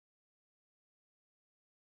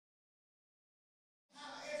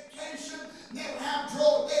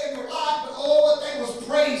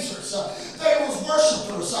praisers. They was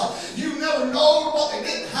worshipers. You never know what they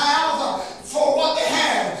didn't have for what they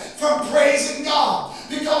had from praising God.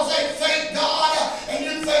 Because they thank God, and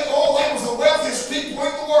you think, oh, they was the wealthiest people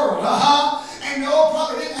in the world. And no,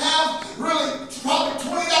 probably didn't have really probably $20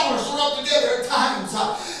 to rub together at times.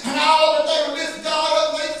 And all that they would lift God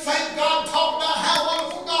up, they thank God, talk about how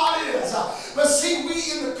wonderful God is. But see,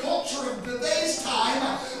 we in the culture of today's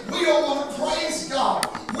time, we don't want to praise God.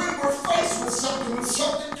 When we're faced with something, when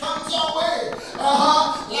something comes our way.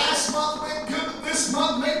 Last month went good, but this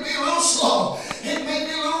month may be a little slow. It may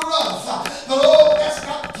be a little rough. But oh, that's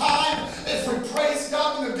not the time. If we praise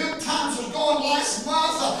God when the good times was going last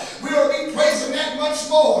month, we ought to be praising that much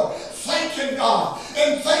more. Thanking God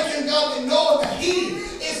and thanking God and knowing that He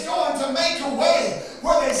is going to make a way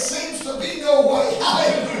where there seems to be no way.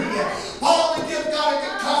 Hallelujah. Why don't we give God a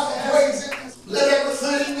good cause to praise Him? Let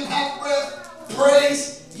everything that hath breath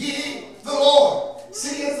praise ye the Lord.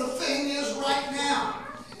 See, as the thing is right now,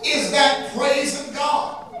 is that praising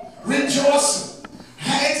God, rejoicing.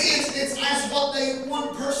 It's as what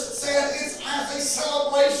one person said, it's as a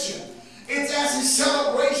celebration. It's as a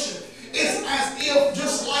celebration. It's as if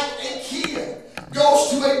just like a kid goes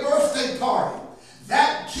to a birthday party.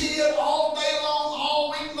 That kid all day long,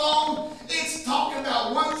 all week long, it's talking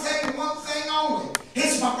about one thing only.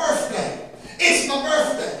 It's my birthday. It's my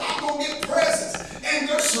birthday. I'm going to get presents. And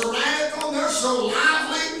they're tyrannical, they're so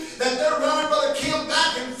lively that they're running Brother Kim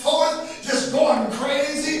back and forth, just going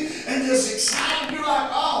crazy and just excited. You're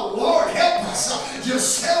like, oh, Lord, help us.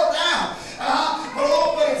 Just settle down.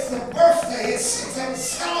 But it's the birthday. It's a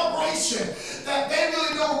celebration that they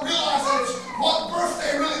really don't realize that what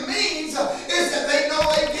birthday really means is that they know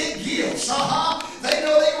they get gifts. They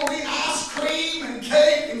know they're going to eat ice cream and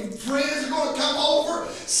cake and friends are going to come over.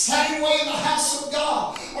 Same way in the house of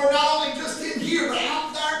God. Or not only just in here, but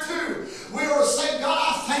out there too. We ought to say, God,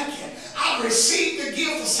 I thank you. I received the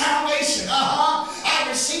gift of salvation. I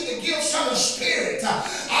received the gifts of the Spirit.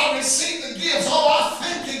 I received the gifts. Oh, I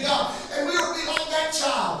thank you, God. And we ought to be like that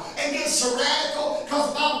child and get so radical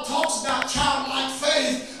because the Bible talks about childlike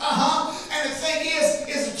faith. And the thing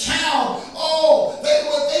is a child,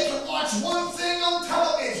 they can watch one thing on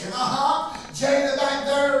television. Jada back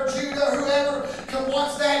there, or Judah, whoever can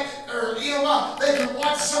watch that, or they can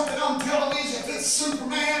watch something on television. If it's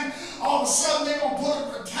Superman, all of a sudden they're going to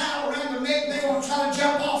put a towel around their neck and they're going to try to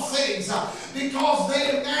jump off things because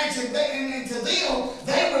they imagine, and to them,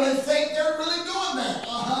 they really think they're really doing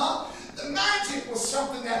that. The magic was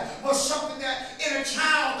something that in a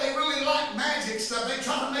child, they really like magic stuff. They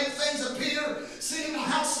try to make things appear, see, in the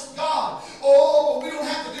house of God. Oh, but we don't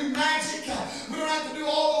have to do magic. We don't have to do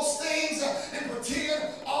all those things and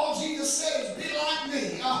pretend. All Jesus said is be like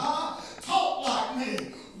me. Talk like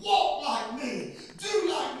me. Walk like me. Do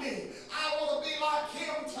like me. I want to be like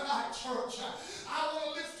Him tonight, church. I want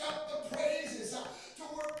to lift up the praises to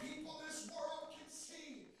where